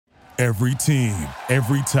Every team,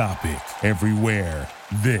 every topic, everywhere.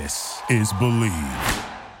 This is Believe.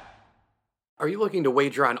 Are you looking to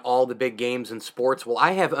wager on all the big games in sports? Well,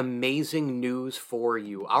 I have amazing news for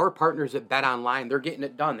you. Our partners at BetOnline, they're getting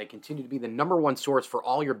it done. They continue to be the number one source for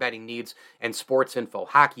all your betting needs and sports info.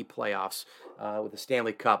 Hockey playoffs with the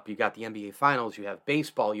Stanley Cup. You got the NBA Finals. You have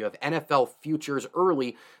baseball. You have NFL futures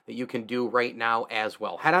early that you can do right now as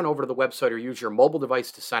well. Head on over to the website or use your mobile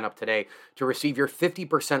device to sign up today to receive your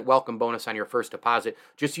 50% welcome bonus on your first deposit.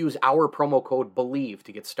 Just use our promo code BELIEVE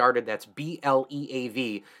to get started. That's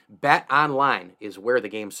BLEAV. BetOnline is where the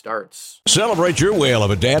game starts. Celebrate your whale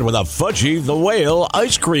of a dad with a Fudgy the Whale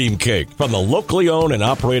ice cream cake from the locally owned and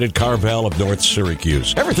operated Carvel of North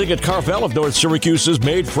Syracuse. Everything at Carvel of North Syracuse is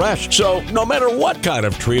made fresh, so no matter what kind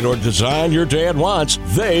of treat or design your dad wants,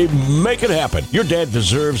 they make it happen. Your dad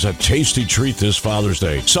deserves a tasty treat this Father's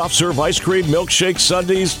Day. Soft serve ice cream, milkshakes,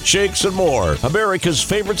 sundaes, shakes, and more. America's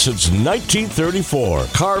favorite since 1934.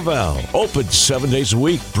 Carvel, open 7 days a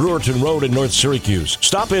week. Brewerton Road in North Syracuse.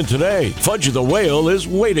 Stop in today. Fudgy the Whale is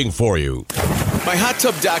waiting for you.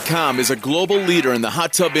 MyHotTub.com is a global leader in the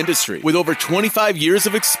hot tub industry with over 25 years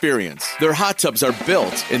of experience. Their hot tubs are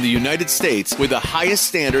built in the United States with the highest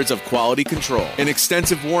standards of quality control, an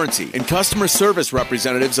extensive warranty, and customer service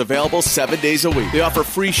representatives available 7 days a week. They offer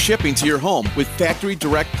free shipping to your home with factory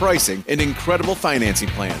direct pricing and incredible financing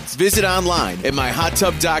plans. Visit online at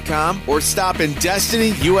MyHotTub.com or stop in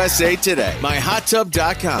Destiny, USA today.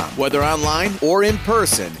 MyHotTub.com. Whether online or in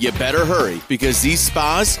person, you better hurry because these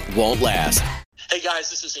spas won't last. Hey guys,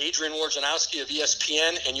 this is Adrian Wojnarowski of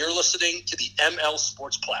ESPN, and you're listening to the ML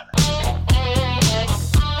Sports Platter.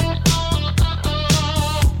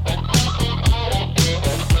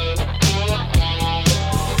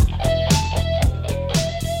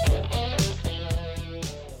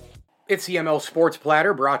 It's the ML Sports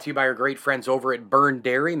Platter, brought to you by our great friends over at Burn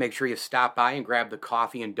Dairy. Make sure you stop by and grab the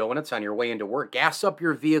coffee and donuts on your way into work. Gas up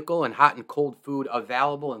your vehicle, and hot and cold food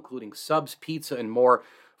available, including subs, pizza, and more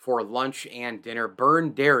for lunch and dinner.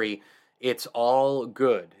 Burn Dairy, it's all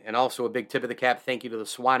good. And also a big tip of the cap, thank you to the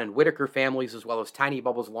Swan and Whitaker families, as well as Tiny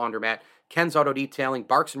Bubbles Laundromat, Ken's Auto Detailing,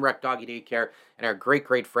 Barks and Rec Doggy Daycare, and our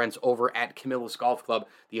great friends over at Camillus Golf Club,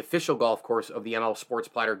 the official golf course of the ML Sports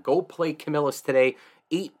Platter. Go play Camillus today.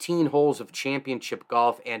 18 holes of championship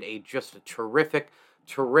golf and just a terrific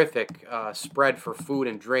spread for food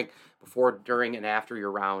and drink before, during, and after your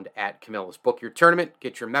round at Camillus. Book your tournament,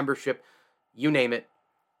 get your membership, you name it.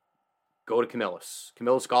 Go to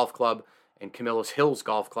Camillus Golf Club, and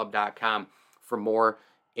CamillusHillsGolfClub.com for more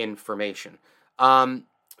information.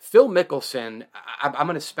 Phil Mickelson, I'm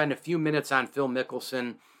going to spend a few minutes on Phil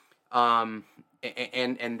Mickelson, and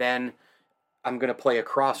then I'm going to play a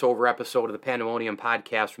crossover episode of the Pandemonium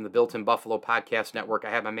podcast from the Built-in Buffalo Podcast Network.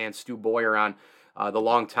 I have my man Stu Boyer on, the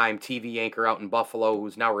longtime TV anchor out in Buffalo,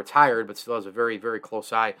 who's now retired, but still has a very, very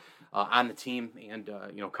close eye on the team, and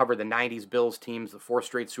covered the 90s Bills teams, the 4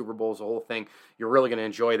 straight Super Bowls, the whole thing. You're really going to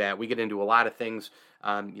enjoy that. We get into a lot of things,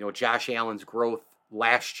 Josh Allen's growth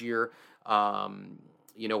last year.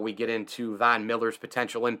 We get into Von Miller's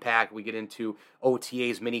potential impact. We get into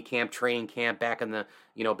OTA's mini camp, training camp back in the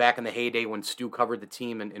heyday when Stu covered the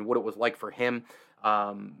team, and what it was like for him.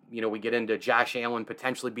 We get into Josh Allen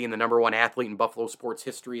potentially being the number one athlete in Buffalo sports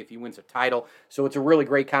history if he wins a title. So it's a really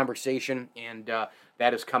great conversation, and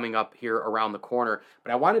that is coming up here around the corner.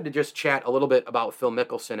 But I wanted to just chat a little bit about Phil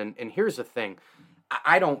Mickelson, and here's the thing.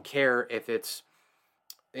 I don't care if it's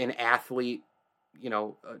an athlete,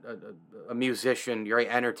 a musician, you're an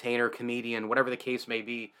entertainer, comedian, whatever the case may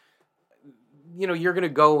be. You're going to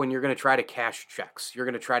go and you're going to try to cash checks. You're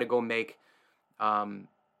going to try to go make,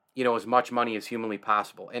 as much money as humanly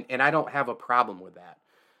possible. And I don't have a problem with that.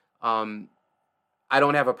 I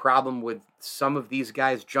don't have a problem with some of these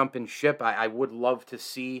guys jumping ship. I would love to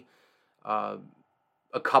see a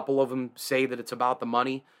couple of them say that it's about the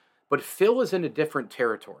money. But Phil is in a different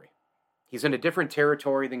territory. He's in a different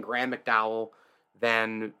territory than Graham McDowell,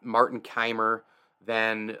 than Martin Keimer,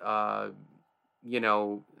 than,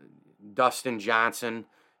 Dustin Johnson,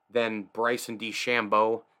 than Bryson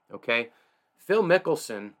DeChambeau, okay? Phil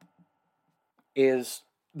Mickelson is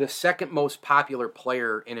the second most popular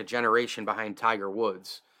player in a generation behind Tiger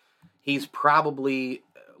Woods. He's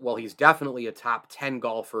he's definitely a top 10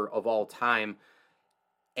 golfer of all time,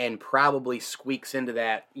 and probably squeaks into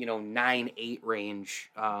that, 9-8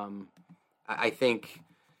 range. I think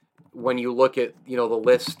when you look at, the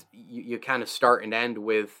list, you kind of start and end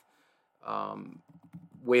with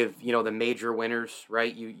the major winners,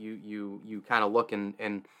 right? You kind of look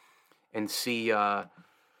and see,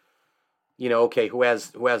 Okay, who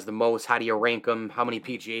has the most? How do you rank them? How many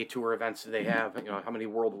PGA Tour events do they have? How many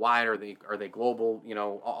worldwide are they global?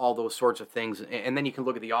 All those sorts of things. And then you can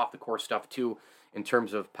look at the off the course stuff too, in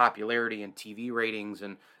terms of popularity and TV ratings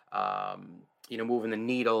and moving the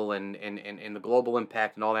needle and the global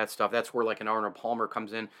impact and all that stuff. That's where like an Arnold Palmer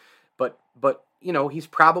comes in. But he's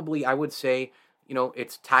probably, I would say,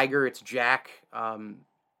 it's Tiger, it's Jack. From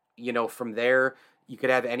there you could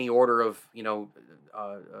have any order of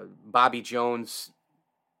Bobby Jones.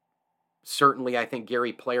 Certainly, I think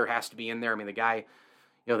Gary Player has to be in there. I mean, the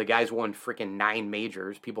guy's won freaking 9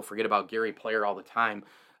 majors. People forget about Gary Player all the time.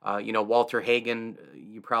 Walter Hagen,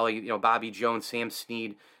 you probably, Bobby Jones, Sam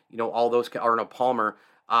Snead, all those, Arnold Palmer.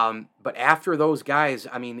 But after those guys,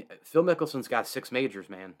 I mean, Phil Mickelson's got 6 majors,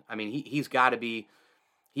 man. I mean, he's got to be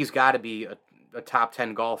a top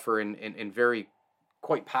 10 golfer and very,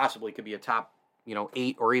 quite possibly could be a top,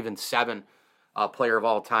 8 or even 7 player of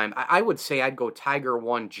all time. I would say I'd go Tiger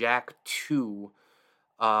 1, Jack 2.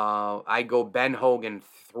 I'd go Ben Hogan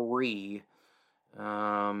 3.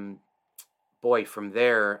 From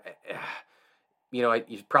there, you're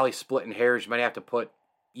probably splitting hairs. You might have to put,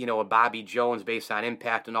 a Bobby Jones based on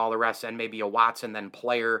impact and all the rest, and maybe a Watson, then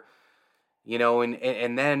Player,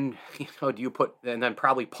 and then, do you put, and then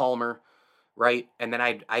probably Palmer, right? And then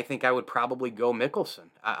I think I would probably go Mickelson.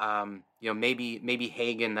 Maybe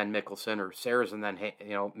Hagen, then Mickelson, or Sayers, and then,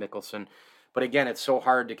 Mickelson. But again, it's so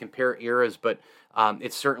hard to compare eras, but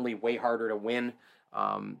it's certainly way harder to win.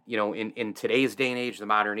 In today's day and age, the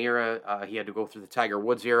modern era, he had to go through the Tiger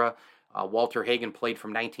Woods era. Walter Hagen played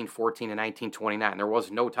from 1914 to 1929. There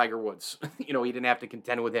was no Tiger Woods. He didn't have to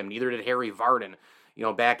contend with him. Neither did Harry Vardon,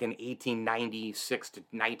 back in 1896 to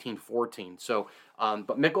 1914. So,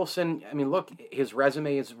 but Mickelson, I mean, look, his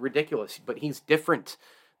resume is ridiculous, but he's different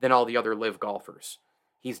than all the other live golfers.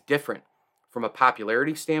 He's different from a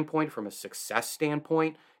popularity standpoint, from a success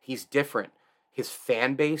standpoint. He's different. His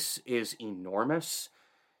fan base is enormous.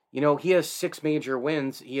 He has 6 major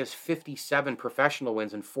wins. He has 57 professional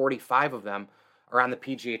wins, and 45 of them are on the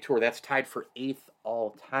PGA Tour. That's tied for 8th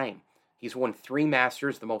all time. He's won 3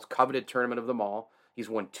 Masters, the most coveted tournament of them all. He's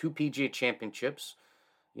won 2 PGA Championships.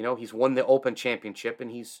 He's won the Open Championship, and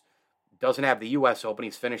he's doesn't have the U.S. Open.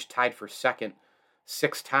 He's finished tied for 2nd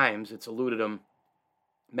 6 times. It's eluded him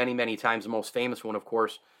many, many times. The most famous one, of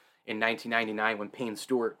course, in 1999 when Payne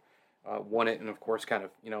Stewart won it, and of course kind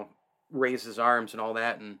of, raised his arms and all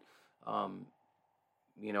that, and,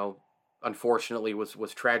 unfortunately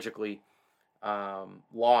was tragically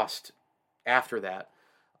lost after that.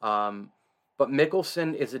 But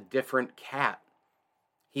Mickelson is a different cat.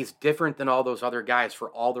 He's different than all those other guys for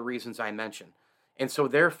all the reasons I mentioned. And so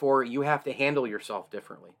therefore, you have to handle yourself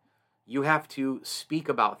differently. You have to speak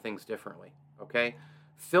about things differently, okay?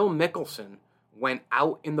 Phil Mickelson went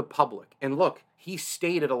out in the public, and look, he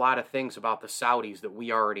stated a lot of things about the Saudis that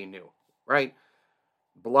we already knew, right?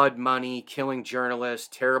 Blood money, killing journalists,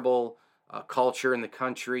 terrible culture in the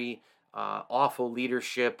country, awful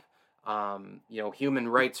leadership, human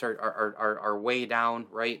rights are way down,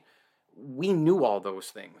 right? We knew all those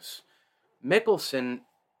things. Mickelson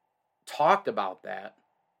talked about that.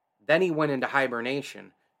 Then he went into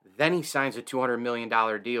hibernation. Then he signs a $200 million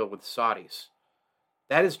deal with the Saudis.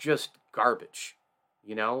 That is just garbage.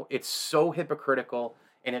 It's so hypocritical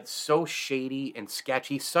and it's so shady and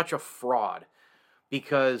sketchy, such a fraud.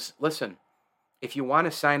 Because, listen, if you want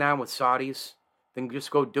to sign on with Saudis, then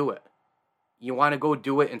just go do it. You want to go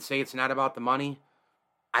do it and say it's not about the money?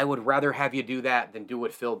 I would rather have you do that than do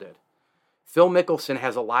what Phil did. Phil Mickelson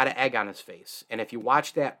has a lot of egg on his face. And if you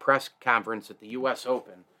watch that press conference at the U.S.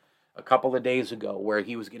 Open a couple of days ago where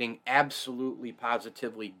he was getting absolutely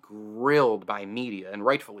positively grilled by media, and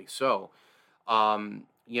rightfully so, about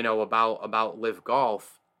live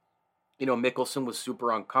golf, Mickelson was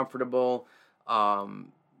super uncomfortable.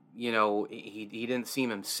 He didn't seem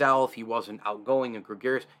himself. He wasn't outgoing and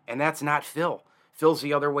gregarious. And that's not Phil. Phil's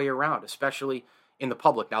the other way around, especially in the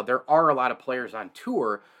public. Now, there are a lot of players on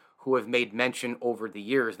tour who have made mention over the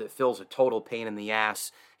years that Phil's a total pain in the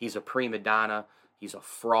ass. He's a prima donna. He's a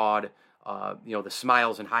fraud. The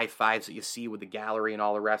smiles and high fives that you see with the gallery and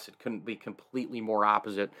all the rest, it couldn't be completely more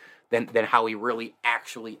opposite than how he really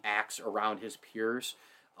actually acts around his peers.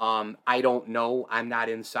 I don't know. I'm not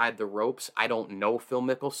inside the ropes. I don't know Phil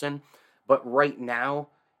Mickelson. But right now,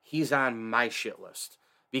 he's on my shit list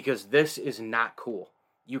because this is not cool.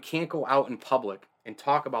 You can't go out in public and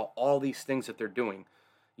talk about all these things that they're doing,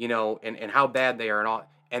 and how bad they are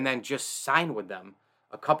and then just sign with them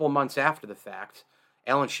a couple months after the fact.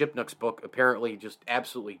 Alan Shipnuck's book apparently just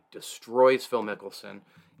absolutely destroys Phil Mickelson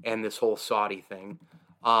and this whole Saudi thing.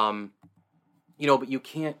 but you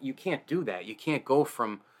can't do that. You can't go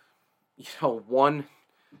from, one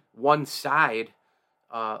side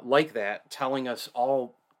like that telling us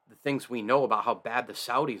all the things we know about how bad the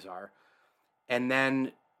Saudis are, and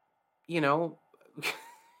then,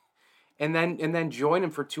 and then join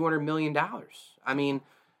them for $200 million. I mean,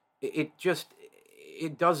 it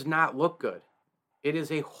does not look good. It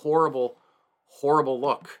is a horrible, horrible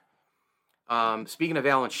look. Speaking of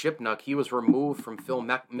Alan Shipnuck, he was removed from Phil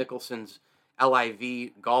Mickelson's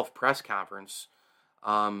LIV golf press conference.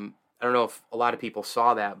 I don't know if a lot of people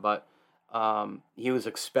saw that, but he was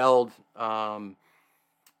expelled.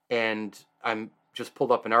 And I'm just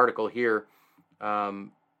pulled up an article here.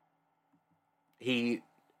 He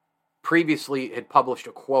previously had published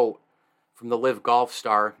a quote from the LIV Golf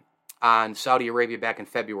star on Saudi Arabia back in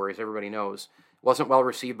February, as everybody knows. It wasn't well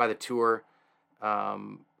received by the tour,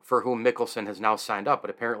 for whom Mickelson has now signed up, but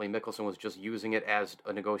apparently Mickelson was just using it as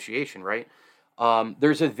a negotiation, right?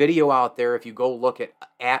 There's a video out there, if you go look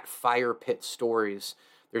at Fire Pit Stories,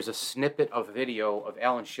 there's a snippet of video of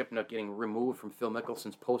Alan Shipnuck getting removed from Phil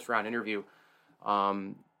Mickelson's post-round interview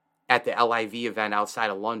at the LIV event outside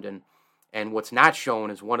of London. And what's not shown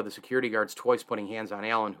is one of the security guards twice putting hands on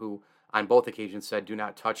Alan, who on both occasions said, "Do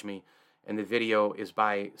not touch me." And the video is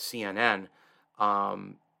by CNN.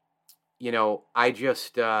 I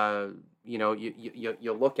just,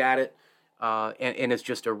 you look at it, and it's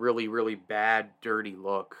just a really, really bad, dirty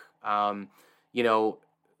look.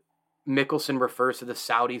 Mickelson refers to the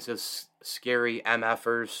Saudis as scary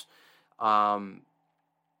MFers. And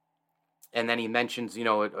then he mentions,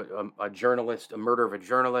 a journalist, a murder of a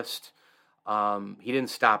journalist. He didn't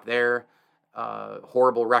stop there.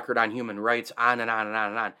 Horrible record on human rights, on and on and on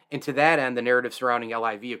and on. And to that end, the narrative surrounding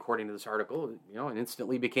LIV, according to this article, it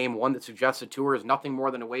instantly became one that suggests the tour is nothing more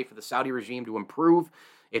than a way for the Saudi regime to improve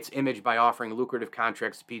its image by offering lucrative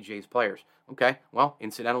contracts to PGA's players. Okay, well,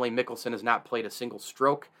 incidentally, Mickelson has not played a single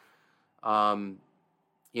stroke,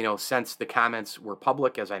 since the comments were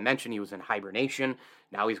public. As I mentioned, he was in hibernation.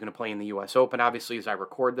 Now he's going to play in the U.S. Open, obviously, as I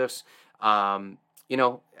record this. I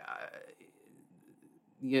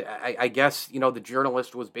guess, the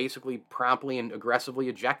journalist was basically promptly and aggressively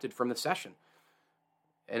ejected from the session.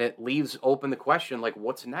 And it leaves open the question,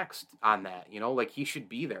 what's next on that? He should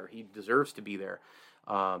be there. He deserves to be there.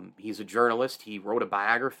 He's a journalist. He wrote a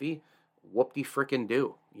biography.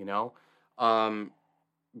 Whoop-de-frickin-do,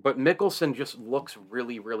 But Mickelson just looks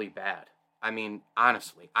really, really bad. I mean,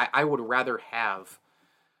 honestly, I would rather have,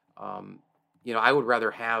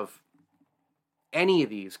 any of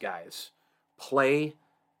these guys play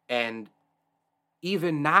and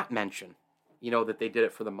even not mention, that they did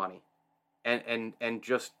it for the money, and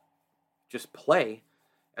just play,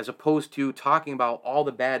 as opposed to talking about all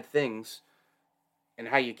the bad things and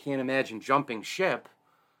how you can't imagine jumping ship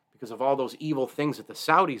because of all those evil things that the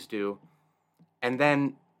Saudis do, and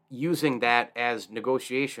then using that as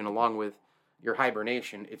negotiation along with your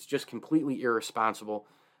hibernation. It's just completely irresponsible.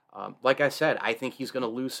 Like I said, I think he's going to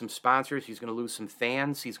lose some sponsors. He's going to lose some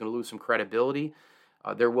fans. He's going to lose some credibility.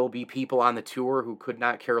 There will be people on the tour who could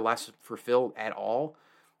not care less for Phil at all.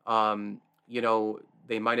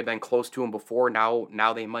 They might have been close to him before.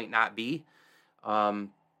 Now they might not be. And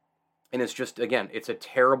it's just, again, it's a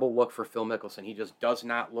terrible look for Phil Mickelson. He just does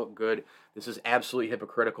not look good. This is absolutely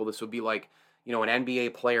hypocritical. This would be like, an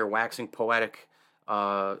NBA player waxing poetic,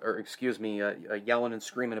 yelling and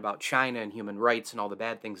screaming about China and human rights and all the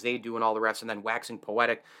bad things they do and all the rest, and then waxing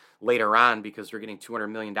poetic later on because they're getting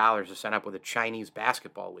 $200 million to sign up with a Chinese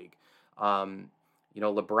basketball league.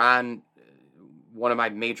 LeBron, one of my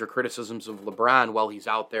major criticisms of LeBron while he's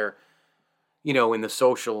out there, in the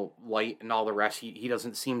social light and all the rest, he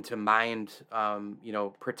doesn't seem to mind,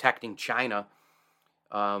 protecting China,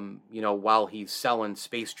 while he's selling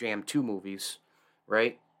Space Jam 2 movies,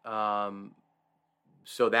 right?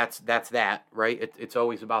 So that's that, right? It's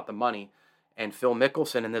always about the money. And Phil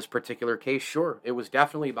Mickelson in this particular case, sure, it was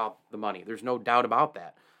definitely about the money. There's no doubt about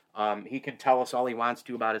that. He can tell us all he wants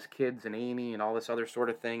to about his kids and Amy and all this other sort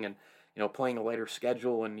of thing, and playing a later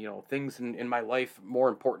schedule and things in my life more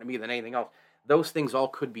important to me than anything else. Those things all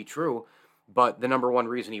could be true, but the number one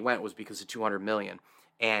reason he went was because of $200 million.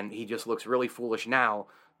 And he just looks really foolish now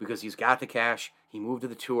because he's got the cash. He moved to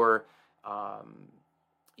the tour, and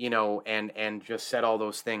just said all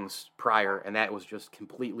those things prior, and that was just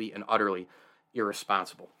completely and utterly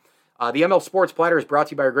irresponsible. The ML Sports Platter is brought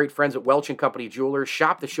to you by our great friends at Welch & Company Jewelers.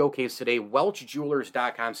 Shop the showcase today,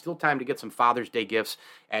 welchjewelers.com. Still time to get some Father's Day gifts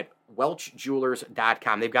at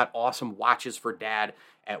welchjewelers.com. They've got awesome watches for Dad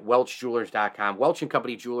at welchjewelers.com. Welch &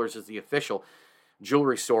 Company Jewelers is the official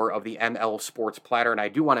jewelry store of the ML Sports Platter. And I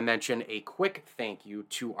do want to mention a quick thank you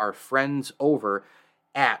to our friends over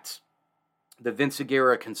at the Vince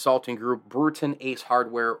Aguirre Consulting Group, Brewerton Ace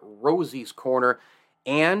Hardware, Rosie's Corner,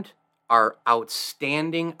 and our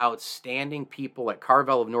outstanding people at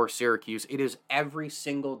Carvel of North Syracuse. It is every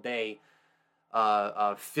single day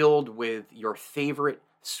filled with your favorite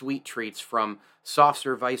sweet treats, from soft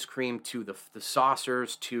serve ice cream to the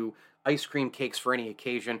saucers to ice cream cakes for any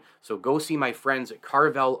occasion. So go see my friends at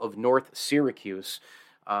Carvel of North Syracuse.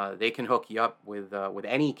 They can hook you up with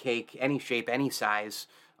any cake, any shape, any size,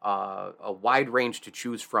 a wide range to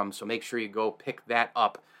choose from. So make sure you go pick that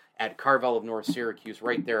up at Carvel of North Syracuse,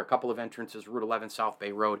 right there. A couple of entrances, Route 11, South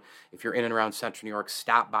Bay Road. If you're in and around Central New York,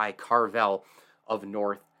 stop by Carvel of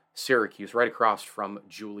North Syracuse, right across from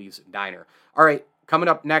Julie's Diner. All right, coming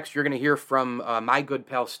up next, you're going to hear from my good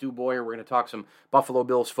pal Stu Boyer. We're going to talk some Buffalo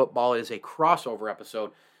Bills football. It is a crossover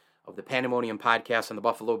episode of the Pandemonium Podcast on the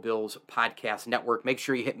Buffalo Bills Podcast Network. Make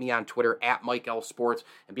sure you hit me on Twitter at Mike L Sports,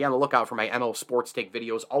 and be on the lookout for my ML Sports Take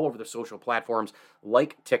videos all over the social platforms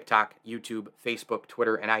like TikTok, YouTube, Facebook,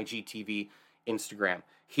 Twitter, and IGTV, Instagram.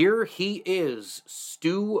 Here he is,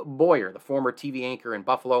 Stu Boyer, the former TV anchor in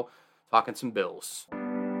Buffalo, talking some Bills.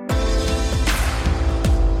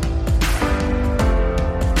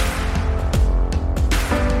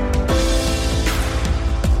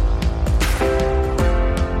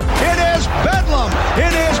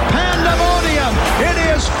 It is pandemonium. It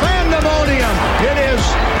is fandemonium. It is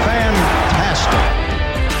fantastic.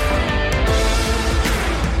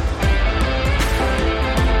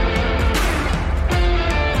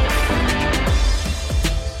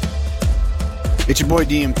 It's your boy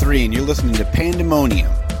DM3, and you're listening to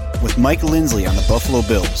Pandemonium with Mike Lindsley on the Buffalo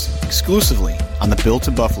Bills, exclusively on the Built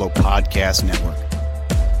in Buffalo Podcast Network.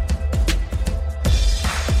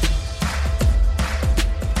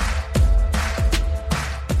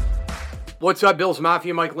 What's up, Bills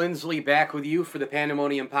Mafia? Mike Lindsley back with you for the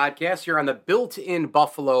Pandemonium Podcast here on the Built in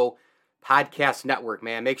Buffalo Podcast Network,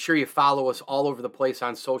 man. Make sure you follow us all over the place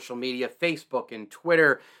on social media, Facebook and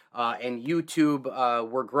Twitter and YouTube.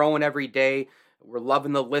 We're growing every day. We're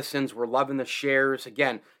loving the listens. We're loving the shares.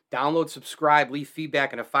 Again, download, subscribe, leave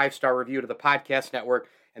feedback, and a 5-star review to the Podcast Network,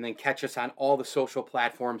 and then catch us on all the social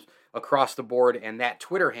platforms across the board. And that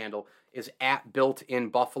Twitter handle is at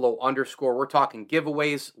 @BuiltInBuffalo_. We're talking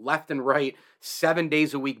giveaways left and right, 7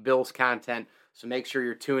 days a week Bills content. So make sure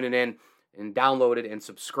you're tuning in and downloaded and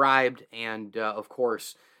subscribed. And of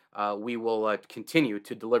course, we will continue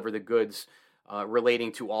to deliver the goods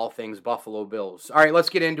relating to all things Buffalo Bills. All right, let's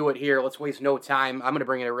get into it here. Let's waste no time. I'm going to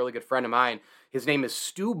bring in a really good friend of mine. His name is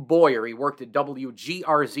Stu Boyer. He worked at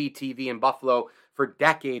WGRZ TV in Buffalo for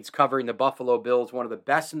decades, covering the Buffalo Bills, one of the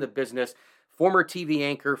best in the business. Former TV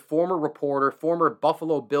anchor, former reporter, former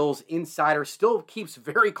Buffalo Bills insider, still keeps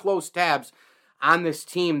very close tabs on this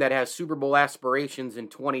team that has Super Bowl aspirations in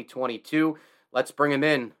 2022. Let's bring him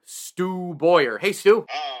in, Stu Boyer. Hey, Stu.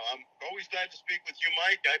 I'm always glad to speak with you,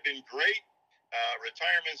 Mike. I've been great.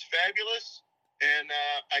 Retirement's fabulous. And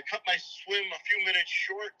I cut my swim a few minutes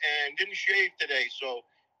short and didn't shave today. So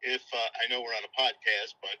if I know we're on a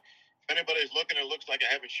podcast, but if anybody's looking, it looks like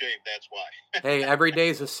I haven't shaved. That's why. Hey, every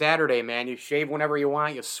day's a Saturday, man. You shave whenever you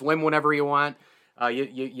want. You swim whenever you want.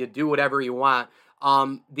 You do whatever you want.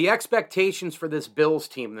 The expectations for this Bills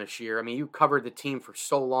team this year, I mean, you covered the team for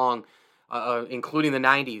so long, including the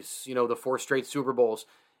 90s, the 4 straight Super Bowls.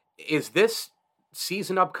 Is this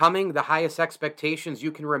season upcoming the highest expectations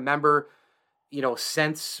you can remember,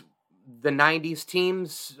 since the 90s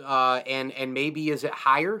teams? And maybe is it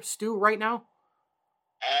higher, Stu, right now?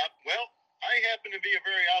 Well, I happen to be a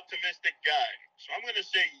very optimistic guy, so I'm going to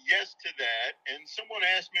say yes to that. And someone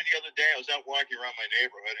asked me the other day, I was out walking around my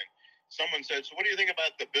neighborhood, and someone said, so what do you think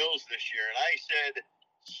about the Bills this year? And I said,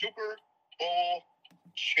 Super Bowl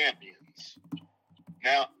champions.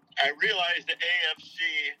 Now, I realize the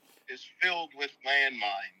AFC is filled with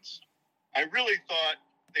landmines. I really thought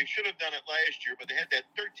they should have done it last year, but they had that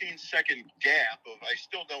 13-second gap of I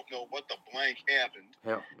still don't know what the blank happened.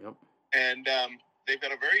 Yep. And they've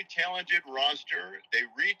got a very talented roster. They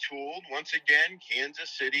retooled. Once again,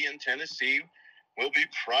 Kansas City and Tennessee will be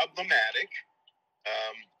problematic.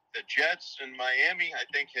 The Jets and Miami, I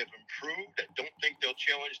think, have improved. I don't think they'll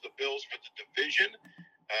challenge the Bills for the division.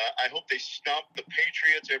 I hope they stomp the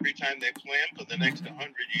Patriots every time they play them for the next 100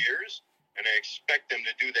 years, and I expect them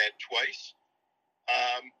to do that twice.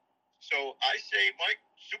 So I say, Mike,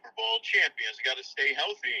 Super Bowl champions got to stay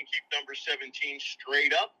healthy and keep number 17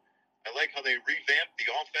 straight up. I like how they revamped the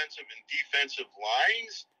offensive and defensive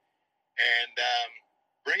lines, and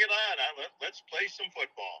bring it on. Let's play some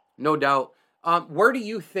football. No doubt. Where do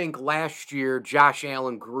you think last year Josh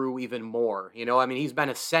Allen grew even more? You know, I mean, he's been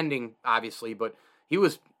ascending, obviously, but he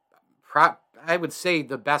was, I would say,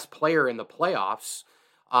 the best player in the playoffs,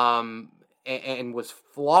 and was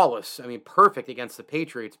flawless. I mean, perfect against the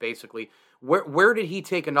Patriots, basically. Where did he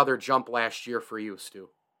take another jump last year for you, Stu?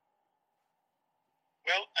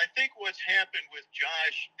 Well, I think what's happened with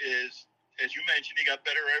Josh is, as you mentioned, he got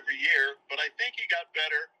better every year, but I think he got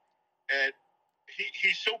better at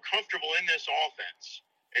he's so comfortable in this offense,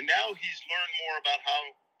 and now he's learned more about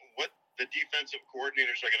what the defensive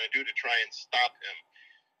coordinators are going to do to try and stop him.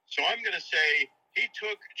 So I'm going to say he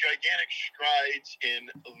took gigantic strides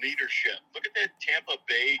in leadership. Look at that Tampa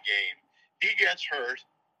Bay game. He gets hurt.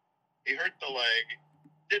 He hurt the leg.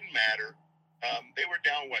 Didn't matter. They were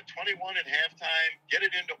down, 21 at halftime, get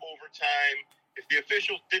it into overtime. If the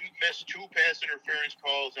officials didn't miss 2 pass interference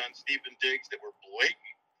calls on Stephen Diggs that were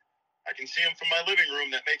blatant, I can see them from my living room,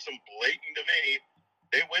 that makes them blatant to me,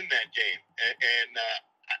 they win that game. And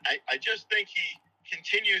I just think he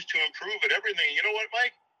continues to improve at everything. You know what,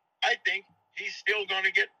 Mike? I think he's still going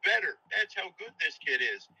to get better. That's how good this kid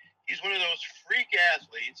is. He's one of those freak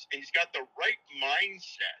athletes, and he's got the right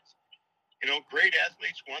mindset. You know, great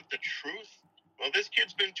athletes want the truth. Well, this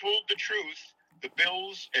kid's been told the truth. The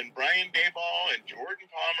Bills and Brian Daboll and Jordan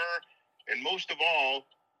Palmer, and most of all,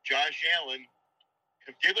 Josh Allen,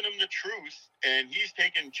 have given him the truth, and he's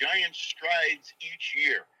taken giant strides each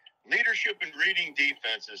year. Leadership and reading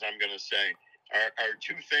defenses, I'm going to say, are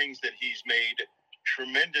 2 things that he's made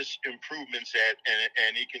tremendous improvements at,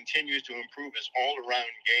 and he continues to improve his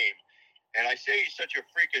all-around game. And I say he's such a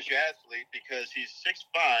freakish athlete because he's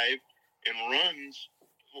 6'5", and runs.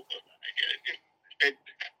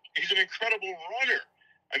 He's an incredible runner.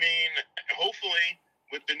 I mean, hopefully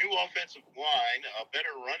with the new offensive line, a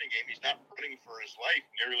better running game, he's not running for his life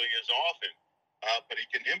nearly as often. But he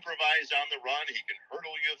can improvise on the run. He can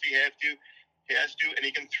hurdle you if he has to, and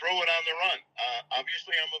he can throw it on the run.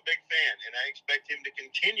 Obviously, I'm a big fan, and I expect him to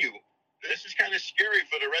continue. This is kind of scary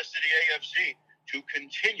for the rest of the AFC, to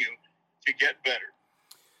continue to get better.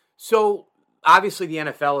 So obviously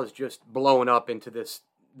the NFL is just blowing up into this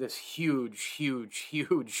huge,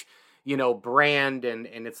 you know, brand, and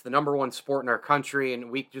it's the number 1 sport in our country, and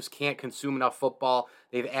we just can't consume enough football.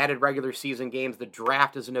 They've added regular season games. The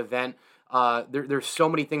draft is an event. There's so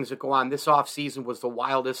many things that go on. This offseason was the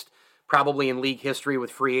wildest probably in league history,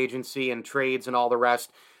 with free agency and trades and all the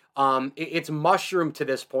rest. It's mushroomed to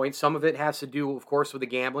this point. Some of it has to do, of course, with the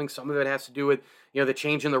gambling. Some of it has to do with, you know, the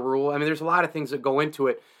change in the rule. I mean, there's a lot of things that go into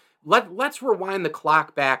it. Let's rewind the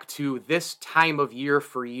clock back to this time of year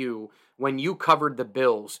for you when you covered the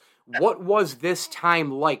Bills. What was this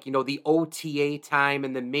time like? You know, the OTA time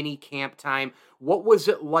and the mini camp time. What was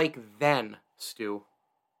it like then, Stu?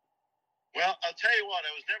 Well, I'll tell you what,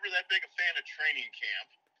 I was never that big a fan of training camp.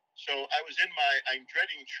 So I'm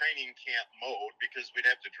dreading training camp mode because we'd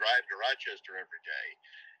have to drive to Rochester every day.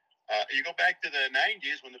 You go back to the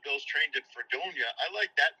 90s when the Bills trained at Fredonia, I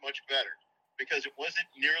liked that much better because it wasn't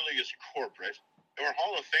nearly as corporate. There were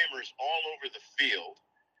Hall of Famers all over the field.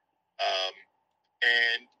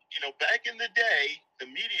 And, you know, back in the day, the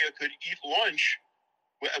media could eat lunch.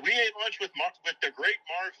 We ate lunch with the great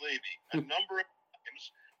Marv Levy a number of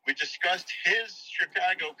times. We discussed his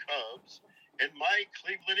Chicago Cubs and my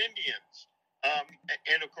Cleveland Indians.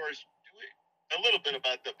 And, of course, a little bit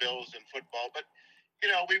about the Bills and football. But, you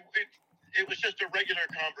know, it was just a regular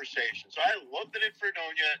conversation. So I loved it at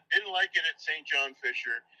Fredonia, didn't like it at St. John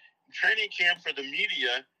Fisher. Training camp for the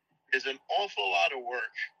media is an awful lot of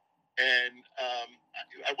work. And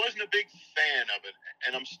I wasn't a big fan of it,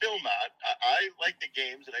 and I'm still not. I like the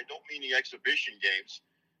games, and I don't mean the exhibition games.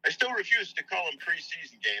 I still refuse to call them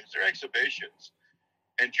preseason games. They're exhibitions.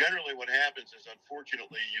 And generally what happens is,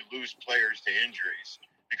 unfortunately, you lose players to injuries.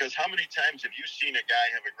 Because how many times have you seen a guy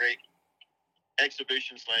have a great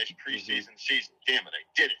exhibition/preseason season? Damn it, I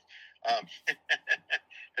did it.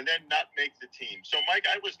 And then not make the team. So, Mike,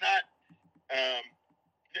 I was not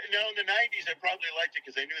in the 90s, I probably liked it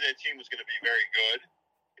because I knew that team was going to be very good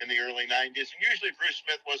in the early 90s. And usually Bruce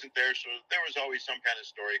Smith wasn't there, so there was always some kind of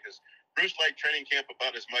story because Bruce liked training camp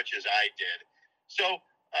about as much as I did. So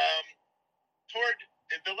toward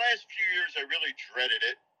the last few years, I really dreaded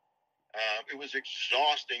it. It was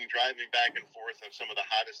exhausting driving back and forth on some of the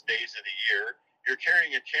hottest days of the year. You're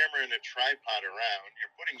carrying a camera and a tripod around.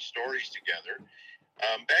 You're putting stories together.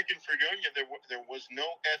 Back in Fredonia, there was no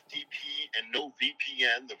FTP and no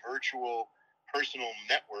VPN, the virtual personal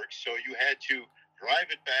network, so you had to drive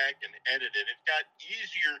it back and edit it. It got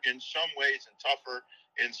easier in some ways and tougher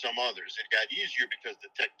in some others. It got easier because the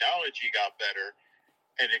technology got better,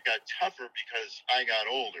 and it got tougher because I got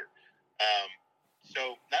older.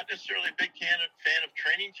 So not necessarily a big fan of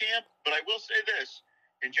training camp, but I will say this.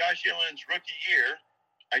 In Josh Allen's rookie year,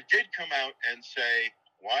 I did come out and say,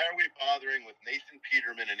 why are we bothering with Nathan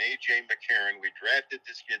Peterman and A.J. McCarron? We drafted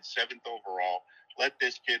this kid 7th overall. Let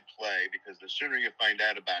this kid play, because the sooner you find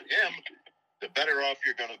out about him, the better off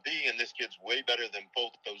you're going to be, and this kid's way better than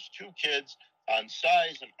both those two kids on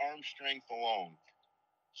size and arm strength alone.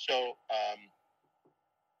 So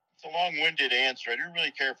it's a long-winded answer. I didn't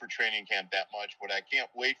really care for training camp that much. What I can't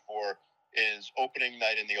wait for is opening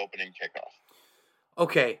night and the opening kickoff.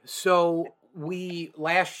 Okay, so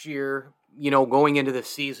last year, going into the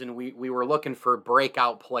season, we were looking for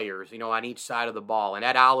breakout players, on each side of the ball. And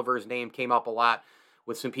Ed Oliver's name came up a lot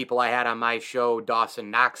with some people I had on my show. Dawson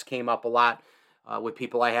Knox came up a lot with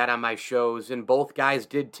people I had on my shows. And both guys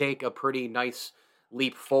did take a pretty nice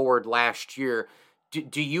leap forward last year.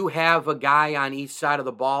 Do you have a guy on each side of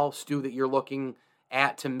the ball, Stu, that you're looking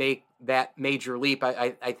at to make that major leap?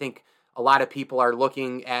 I think a lot of people are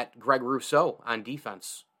looking at Greg Rousseau on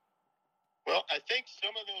defense. Well, I think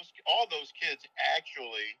all those kids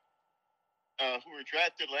actually, who were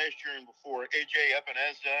drafted last year and before, A.J.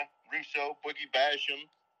 Epinesa, Rousseau, Boogie Basham,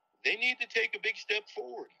 they need to take a big step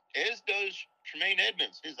forward, as does Tremaine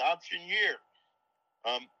Edmonds, his option year.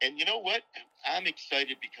 And you know what? I'm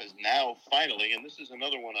excited because now, finally, and this is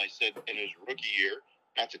another one I said in his rookie year,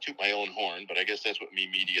 not to toot my own horn, but I guess that's what me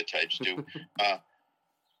media types do.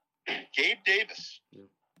 Gabe Davis,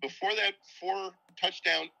 before that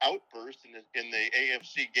 4-touchdown outburst in the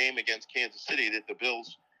AFC game against Kansas City that the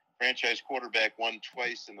Bills franchise quarterback won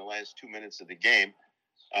twice in the last 2 minutes of the game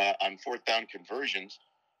on 4th down conversions,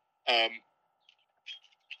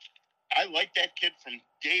 I like that kid from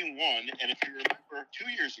day one. And if you remember 2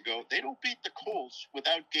 years ago, they don't beat the Colts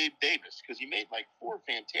without Gabe Davis, because he made like 4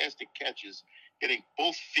 fantastic catches, getting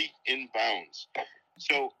both feet in bounds.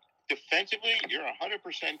 So defensively, you're 100%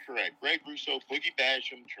 correct. Greg Rousseau, Boogie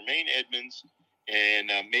Basham, Tremaine Edmonds,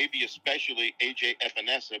 and maybe especially A.J.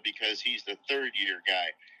 Epinesa, because he's the third-year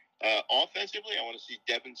guy. Offensively, I want to see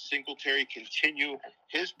Devin Singletary continue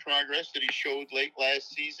his progress that he showed late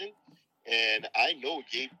last season. And I know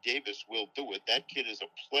Gabe Davis will do it. That kid is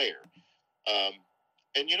a player.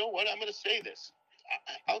 And you know what? I'm going to say this.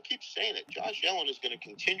 I'll keep saying it. Josh Allen is going to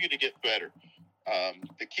continue to get better.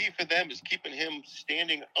 The key for them is keeping him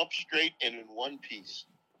standing up straight and in one piece.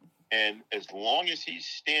 And as long as he's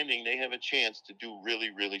standing, they have a chance to do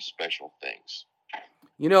really, really special things.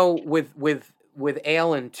 With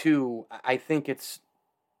Allen, too, I think it's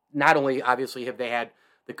not only, obviously, have they had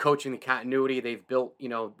the coaching, the continuity, they've built,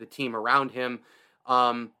 the team around him.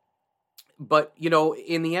 But,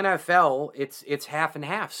 in the NFL, it's half and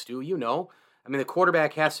half, Stu, I mean, the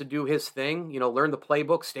quarterback has to do his thing, learn the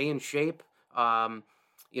playbook, stay in shape,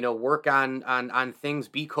 work on things,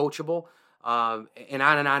 be coachable, and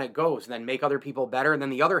on it goes, and then make other people better. And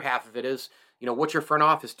then the other half of it is, what's your front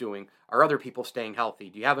office doing? Are other people staying healthy?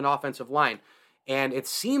 Do you have an offensive line? And it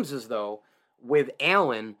seems as though with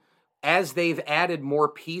Allen, as they've added more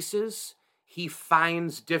pieces, he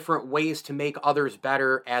finds different ways to make others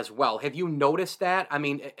better as well. Have you noticed that? I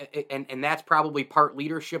mean, and that's probably part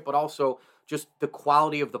leadership, but also just the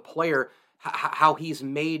quality of the player, how he's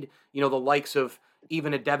made, the likes of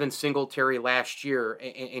even a Devin Singletary last year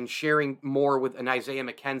and sharing more with an Isaiah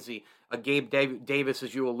McKenzie, a Gabe Davis,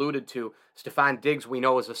 as you alluded to. Stephon Diggs, we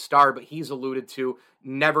know, is a star, but he's alluded to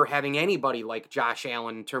never having anybody like Josh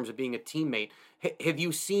Allen in terms of being a teammate. Have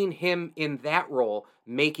you seen him in that role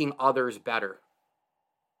making others better?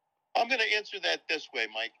 I'm going to answer that this way,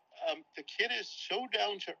 Mike. The kid is so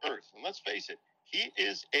down to earth. And let's face it, he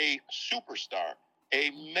is a superstar,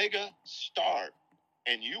 a mega star.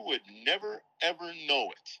 And you would never, ever know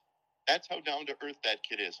it. That's how down to earth that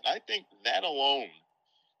kid is. And I think that alone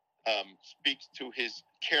speaks to his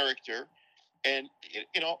character. And,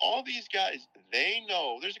 all these guys, they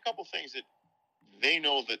know, there's a couple things that they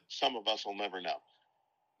know that some of us will never know.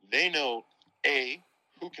 They know, A,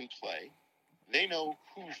 who can play. They know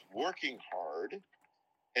who's working hard.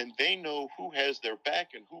 And they know who has their back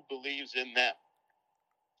and who believes in them.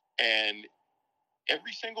 And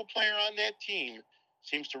every single player on that team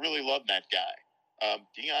seems to really love that guy.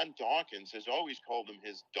 Deion Dawkins has always called him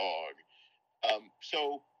his dog.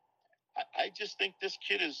 So I just think this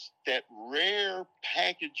kid is that rare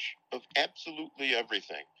package of absolutely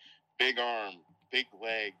everything. Big arm, big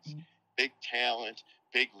legs, big talent,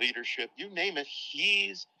 big leadership. You name it,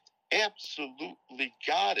 he's absolutely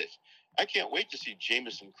got it. I can't wait to see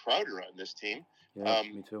Jamison Crowder on this team. Yeah,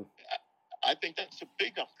 me too. I think that's a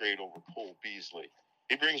big upgrade over Cole Beasley.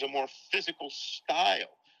 He brings a more physical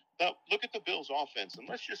style. Now, look at the Bills' offense, and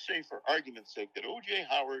let's just say, for argument's sake, that O.J.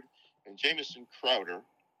 Howard and Jamison Crowder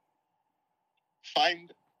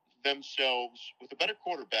find themselves with a better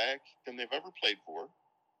quarterback than they've ever played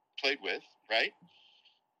with, right?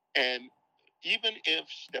 And even if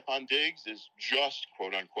Stephon Diggs is just,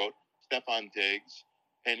 quote unquote, Stephon Diggs,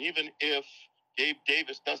 and even if Gabe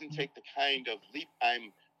Davis doesn't take the kind of leap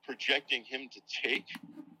I'm projecting him to take,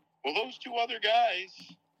 well, those two other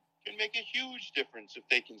guys can make a huge difference if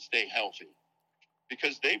they can stay healthy.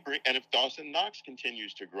 Because they bring, and if Dawson Knox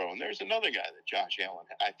continues to grow, and there's another guy that Josh Allen,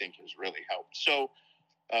 I think, has really helped. So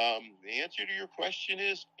the answer to your question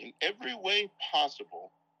is, in every way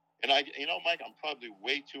possible, and Mike, I'm probably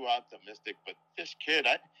way too optimistic, but this kid,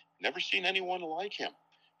 I've never seen anyone like him.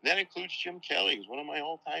 And that includes Jim Kelly, who's one of my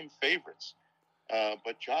all-time favorites.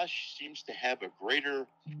 But Josh seems to have a greater,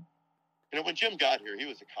 when Jim got here, he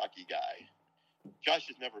was a cocky guy. Josh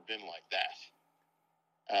has never been like that.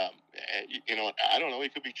 I don't know. He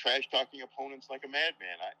could be trash-talking opponents like a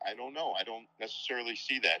madman. I don't know. I don't necessarily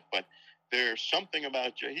see that. But there's something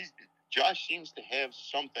about Josh seems to have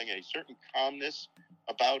something, a certain calmness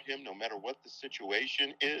about him, no matter what the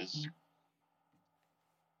situation is,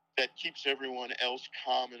 that keeps everyone else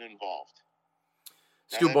calm and involved.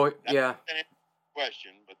 Stu Boyer, yeah.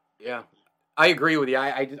 Question, but yeah. I agree with you.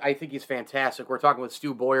 I think he's fantastic. We're talking with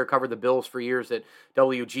Stu Boyer, covered the Bills for years at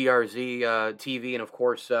WGRZ TV, and of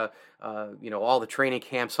course, all the training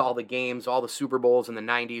camps, all the games, all the Super Bowls in the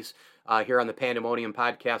 90s here on the Pandemonium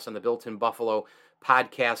Podcast on the Built-in Buffalo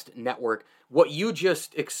Podcast Network. What you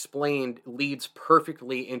just explained leads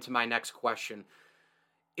perfectly into my next question.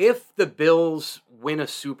 If the Bills win a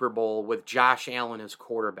Super Bowl with Josh Allen as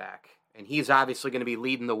quarterback, and he's obviously going to be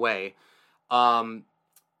leading the way,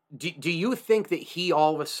 do you think that he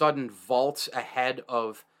all of a sudden vaults ahead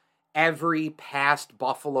of every past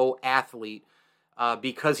Buffalo athlete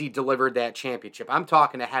because he delivered that championship? I'm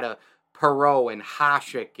talking ahead of Perot and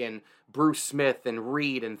Hasek and Bruce Smith and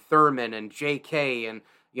Reed and Thurman and J.K. and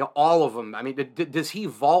all of them. I mean, does he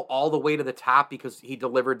vault all the way to the top because he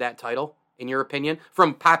delivered that title, in your opinion?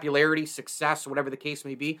 From popularity, success, whatever the case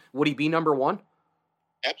may be, would he be number one?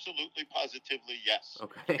 Absolutely, positively, yes.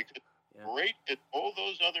 Okay. Because great as all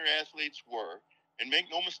those other athletes were, and make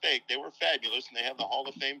no mistake, they were fabulous, and they have the Hall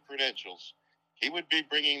of Fame credentials, he would be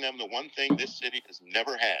bringing them the one thing this city has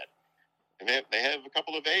never had. They have a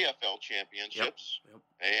couple of AFL championships. Yep.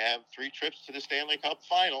 They have 3 trips to the Stanley Cup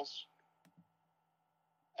Finals.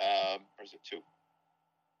 Or is it 2?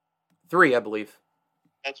 3, I believe.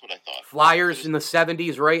 That's what I thought. Flyers in the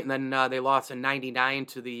 70s, right? And then they lost in '99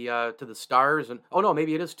 to the Stars. And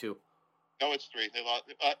maybe it is 2. No, it's 3. They lost.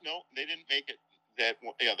 No, they didn't make it.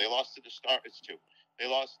 They lost to the Stars. It's 2. They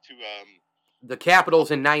lost to the Capitals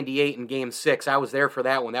in '98 in Game 6. I was there for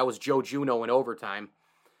that one. That was Joe Juneau in overtime.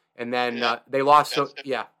 And then they lost. 2.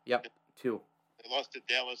 They lost to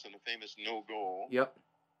Dallas in the famous no goal. Yep.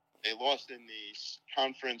 They lost in the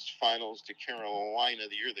conference finals to Carolina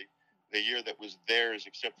the year that was theirs,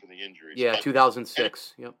 except for the injuries. Yeah,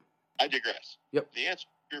 2006. Yep. I digress. Yep. The answer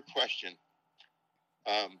to your question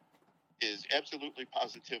is absolutely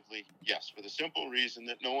positively yes, for the simple reason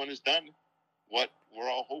that no one has done what we're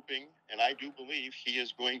all hoping, and I do believe he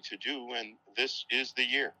is going to do, and this is the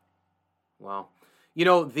year. Wow. The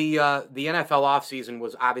NFL offseason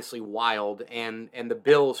was obviously wild, and the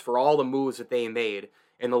Bills, for all the moves that they made,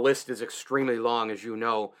 and the list is extremely long, as you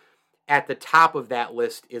know, at the top of that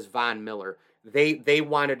list is Von Miller. They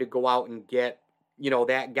wanted to go out and get,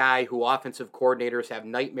 that guy who offensive coordinators have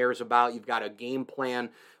nightmares about. You've got a game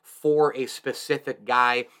plan for a specific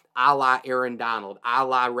guy, a la Aaron Donald, a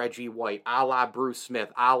la Reggie White, a la Bruce Smith,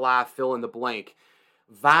 a la fill in the blank.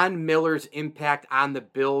 Von Miller's impact on the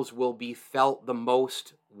Bills will be felt the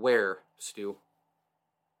most where, Stu?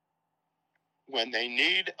 When they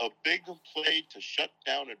need a big play to shut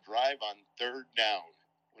down a drive on 3rd down.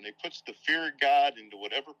 When he puts the fear of God into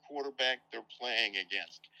whatever quarterback they're playing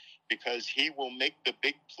against. Because he will make the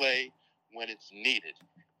big play when it's needed.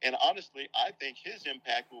 And honestly, I think his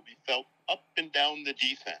impact will be felt up and down the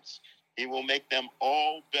defense. He will make them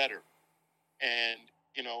all better. And,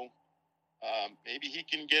 maybe he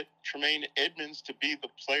can get Tremaine Edmonds to be the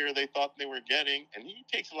player they thought they were getting. And he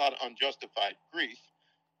takes a lot of unjustified grief,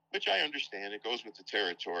 which I understand. It goes with the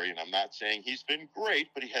territory. And I'm not saying he's been great,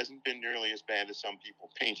 but he hasn't been nearly as bad as some people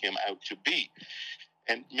paint him out to be.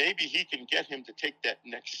 And maybe he can get him to take that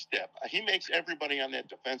next step. He makes everybody on that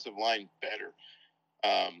defensive line better.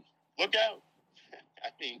 Look out. I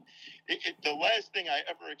mean, the last thing I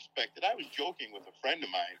ever expected, I was joking with a friend of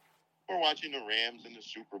mine. We're watching the Rams in the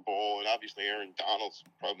Super Bowl, and obviously Aaron Donald's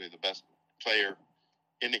probably the best player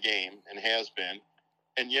in the game and has been.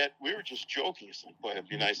 And yet we were just joking. It's like, boy, it'd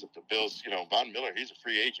be nice if the Bills, Von Miller, he's a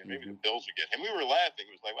free agent. Maybe the Bills would get him. We were laughing.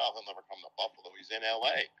 It was like, well, he'll never come to Buffalo. He's in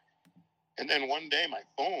L.A. And then one day my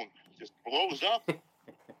phone just blows up.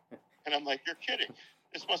 And I'm like, you're kidding.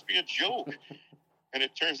 This must be a joke. And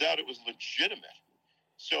it turns out it was legitimate.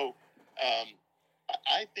 So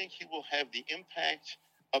I think he will have the impact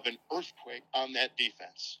of an earthquake on that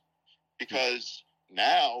defense. Because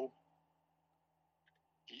now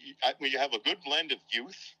you have a good blend of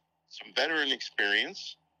youth, some veteran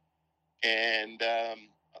experience, and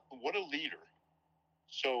what a leader.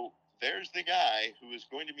 So there's the guy who is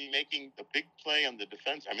going to be making the big play on the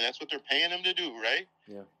defense. I mean, that's what they're paying him to do, right?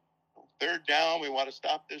 Yeah. Third down, we want to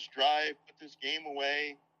stop this drive, put this game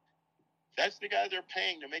away. That's the guy they're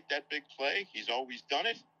paying to make that big play. He's always done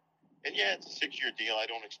it. And, yeah, it's a 6-year deal. I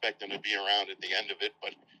don't expect him to be around at the end of it,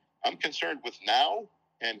 but I'm concerned with now.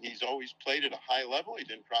 And he's always played at a high level. He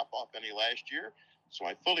didn't drop off any last year. So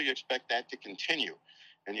I fully expect that to continue.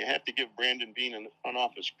 And you have to give Brandon Beane and the front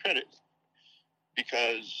office credit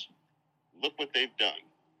because look what they've done.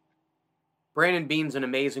 Brandon Beane's an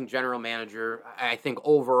amazing general manager. I think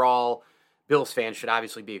overall, Bills fans should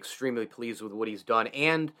obviously be extremely pleased with what he's done.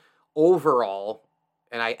 And overall,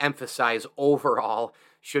 and I emphasize overall,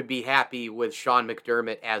 should be happy with Sean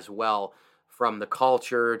McDermott as well. From the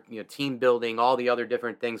culture, team building, all the other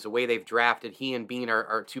different things, the way they've drafted, he and Beane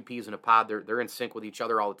are two peas in a pod. They're in sync with each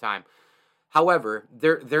other all the time. However,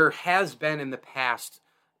 there has been in the past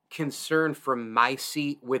concern from my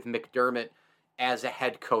seat with McDermott as a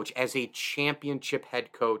head coach, as a championship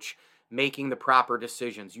head coach, making the proper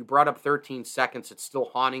decisions. You brought up 13 seconds. It's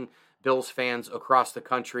still haunting Bills fans across the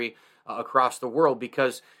country, across the world,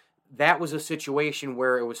 because that was a situation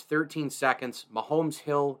where it was 13 seconds, Mahomes,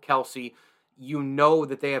 Hill, Kelsey. You know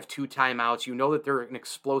that they have 2 timeouts. You know that they're an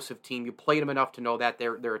explosive team. You played them enough to know that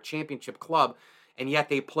they're a championship club, and yet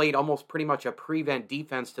they played almost pretty much a prevent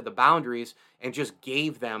defense to the boundaries and just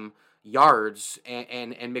gave them yards,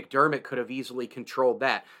 and McDermott could have easily controlled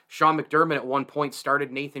that. Sean McDermott at one point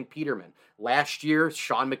started Nathan Peterman. Last year,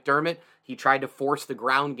 Sean McDermott, he tried to force the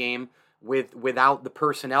ground game without the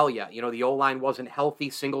personnel yet. The O-line wasn't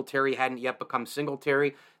healthy. Singletary hadn't yet become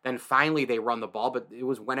Singletary. Then finally they run the ball, but it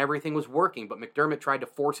was when everything was working. But McDermott tried to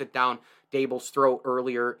force it down Dable's throat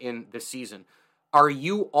earlier in the season. Are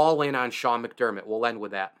you all in on Sean McDermott? We'll end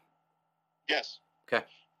with that. Yes. Okay.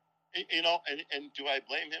 And do I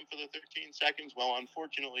blame him for the 13 seconds? Well,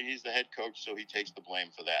 unfortunately, he's the head coach, so he takes the blame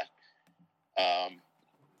for that.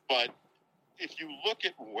 But if you look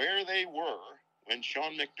at where they were when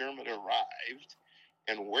Sean McDermott arrived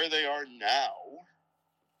and where they are now,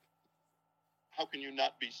 how can you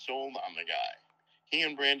not be sold on the guy? He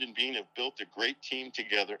and Brandon Beane have built a great team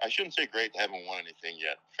together. I shouldn't say great, they haven't won anything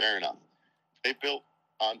yet. Fair enough. They built,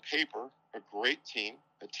 on paper, a great team,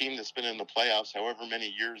 a team that's been in the playoffs however many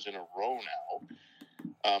years in a row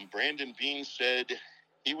now. Brandon Beane said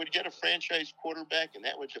he would get a franchise quarterback and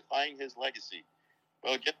that would define his legacy.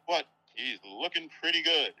 Well, guess what? He's looking pretty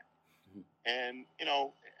good. And,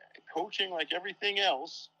 coaching, like everything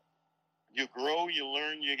else, you grow, you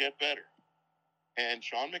learn, you get better. And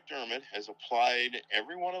Sean McDermott has applied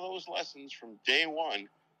every one of those lessons from day one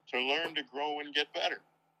to learn to grow and get better.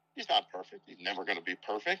 He's not perfect. He's never going to be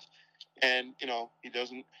perfect. And, he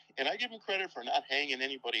doesn't – and I give him credit for not hanging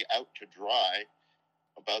anybody out to dry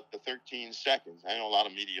about the 13 seconds. I know a lot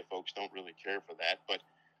of media folks don't really care for that, but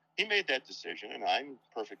he made that decision, and I'm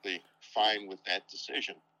perfectly fine with that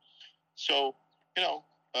decision. So,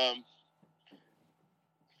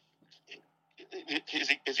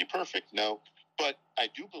 is he perfect? No. But I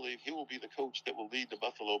do believe he will be the coach that will lead the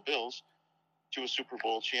Buffalo Bills to a Super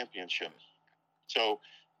Bowl championship. So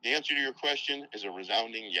the answer to your question is a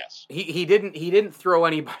resounding yes. He didn't throw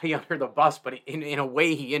anybody under the bus, but in a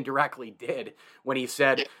way he indirectly did when he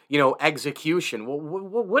said, execution. Well,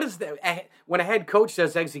 what is that? When a head coach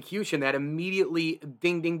says execution, that immediately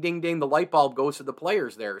ding, ding, ding, ding, the light bulb goes to the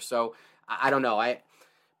players there. So I don't know.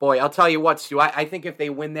 I'll tell you what, Stu. I think if they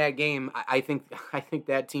win that game, I think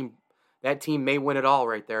that team may win it all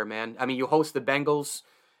right there, man. I mean, you host the Bengals,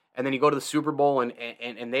 and then you go to the Super Bowl,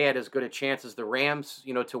 and they had as good a chance as the Rams,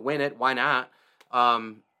 to win it. Why not? I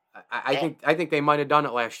think they might have done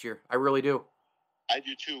it last year. I really do. I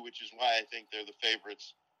do too, which is why I think they're the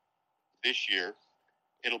favorites this year.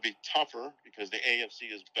 It'll be tougher because the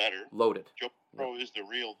AFC is better. Loaded. Joe Burrow is the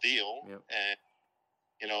real deal, and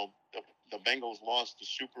the Bengals lost the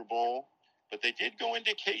Super Bowl. But they did go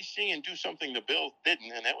into KC and do something the Bills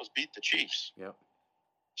didn't, and that was beat the Chiefs. Yep.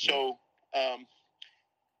 So I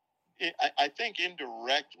think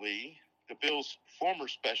indirectly the Bills' former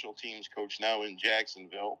special teams coach now in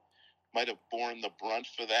Jacksonville might have borne the brunt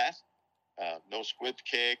for that. No squib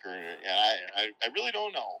kick, or I really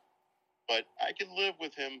don't know. But I can live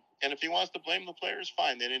with him. And if he wants to blame the players,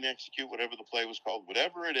 fine. They didn't execute whatever the play was called.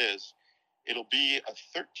 Whatever it is, it'll be a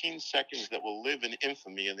 13 seconds that will live in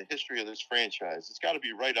infamy in the history of this franchise. It's got to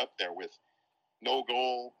be right up there with no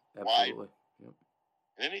goal, Absolutely. wide,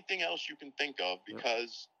 and anything else you can think of.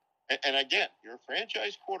 Because, and again, your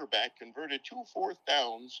franchise quarterback converted 2 4th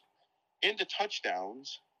downs into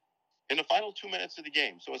touchdowns in the final 2 minutes of the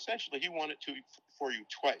game. So essentially, he won it for you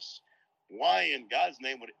twice. Why in God's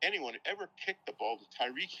name would anyone ever kick the ball to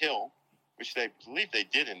Tyreek Hill, which they believe they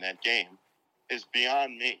did in that game, is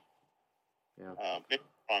beyond me. Yeah. Maybe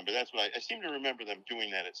wrong, but that's what I seem to remember them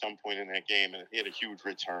doing that at some point in that game, and he had a huge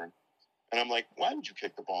return. And I'm like, why would you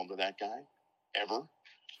kick the ball to that guy ever?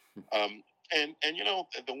 And you know,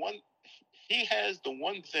 he has the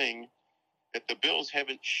one thing that the Bills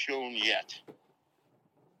haven't shown yet,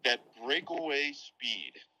 that breakaway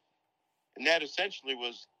speed, and that essentially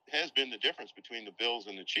has been the difference between the Bills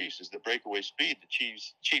and the Chiefs, is the breakaway speed. The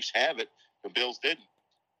Chiefs have it. The Bills didn't.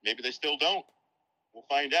 Maybe they still don't. We'll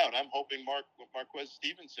find out. I'm hoping Marquez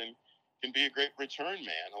Stevenson can be a great return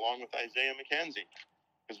man along with Isaiah McKenzie,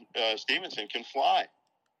 because Stevenson can fly.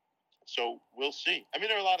 So we'll see. I mean,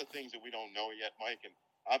 there are a lot of things that we don't know yet, Mike, and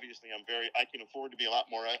obviously I can afford to be a lot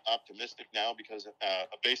more optimistic now because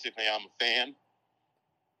basically I'm a fan.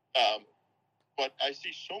 But I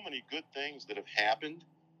see so many good things that have happened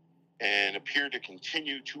and appear to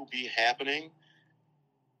continue to be happening,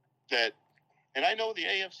 and I know the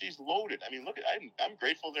AFC's loaded. I mean, look, I'm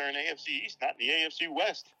grateful they're in AFC East, not in the AFC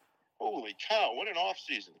West. Holy cow, what an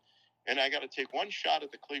offseason. And I got to take one shot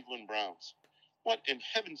at the Cleveland Browns. What in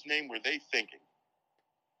heaven's name were they thinking?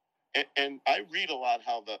 And I read a lot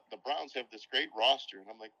how the Browns have this great roster, and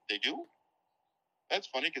I'm like, they do? That's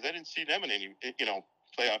funny, because I didn't see them in any,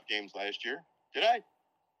 playoff games last year. Did I?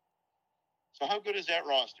 So how good is that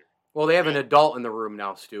roster? Well, they have an adult in the room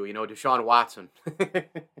now, Stu. Deshaun Watson.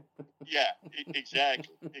 Yeah,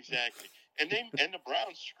 exactly. And the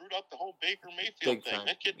Browns screwed up the whole Baker Mayfield thing.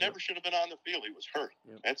 That kid never should have been on the field. He was hurt.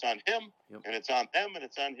 Yep. That's on him, and it's on them, and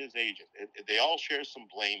it's on his agent. They all share some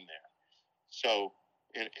blame there. So,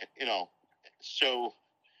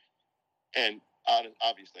 and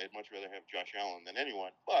obviously, I'd much rather have Josh Allen than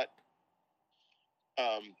anyone. But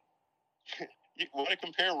you want to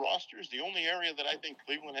compare rosters? The only area that I think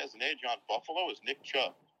Cleveland has an edge on Buffalo is Nick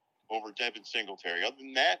Chubb over Devin Singletary. Other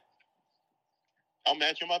than that, I'll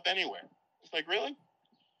match him up anywhere. It's like, really?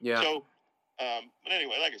 Yeah. So, but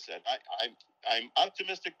anyway, like I said, I'm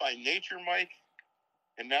optimistic by nature, Mike.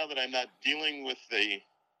 And now that I'm not dealing with the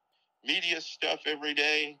media stuff every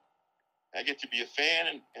day, I get to be a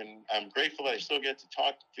fan, and I'm grateful that I still get to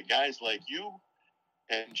talk to guys like you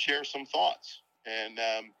and share some thoughts. And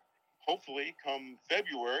hopefully, come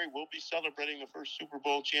February, we'll be celebrating the first Super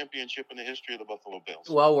Bowl championship in the history of the Buffalo Bills.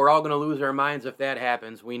 Well, we're all going to lose our minds if that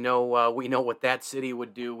happens. We know what that city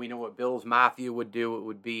would do. We know what Bills Mafia would do. It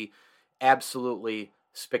would be absolutely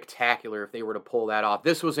spectacular if they were to pull that off.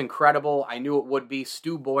 This was incredible. I knew it would be.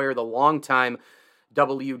 Stu Boyer, the longtime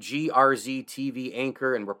WGRZ TV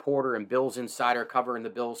anchor and reporter and Bills insider, covering the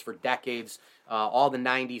Bills for decades, all the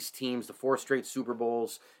 90s teams, the 4 straight Super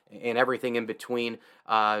Bowls, and everything in between.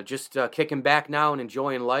 Just kicking back now and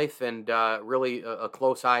enjoying life, and really a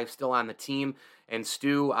close eye still on the team. And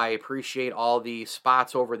Stu, I appreciate all the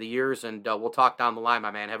spots over the years, and we'll talk down the line,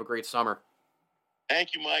 my man. Have a great summer.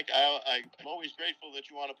 Thank you, Mike. I'm always grateful that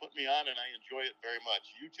you want to put me on, and I enjoy it very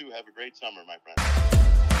much. You too have a great summer, my friend.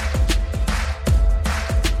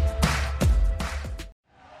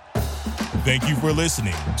 Thank you for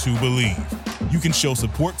listening to Believe. You can show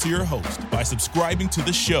support to your host by subscribing to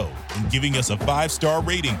the show and giving us a 5-star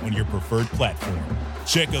rating on your preferred platform.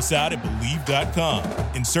 Check us out at Believe.com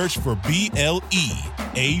and search for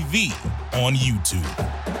BLEAV on YouTube.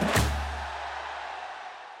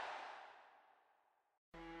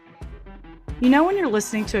 You know when you're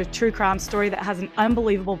listening to a true crime story that has an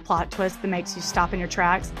unbelievable plot twist that makes you stop in your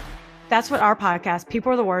tracks? That's what our podcast,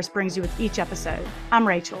 People Are the Worst, brings you with each episode. I'm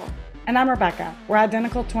Rachel. And I'm Rebecca. We're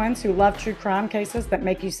identical twins who love true crime cases that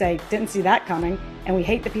make you say, didn't see that coming, and we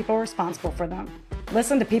hate the people responsible for them.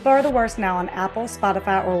 Listen to People Are the Worst now on Apple,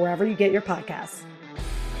 Spotify, or wherever you get your podcasts.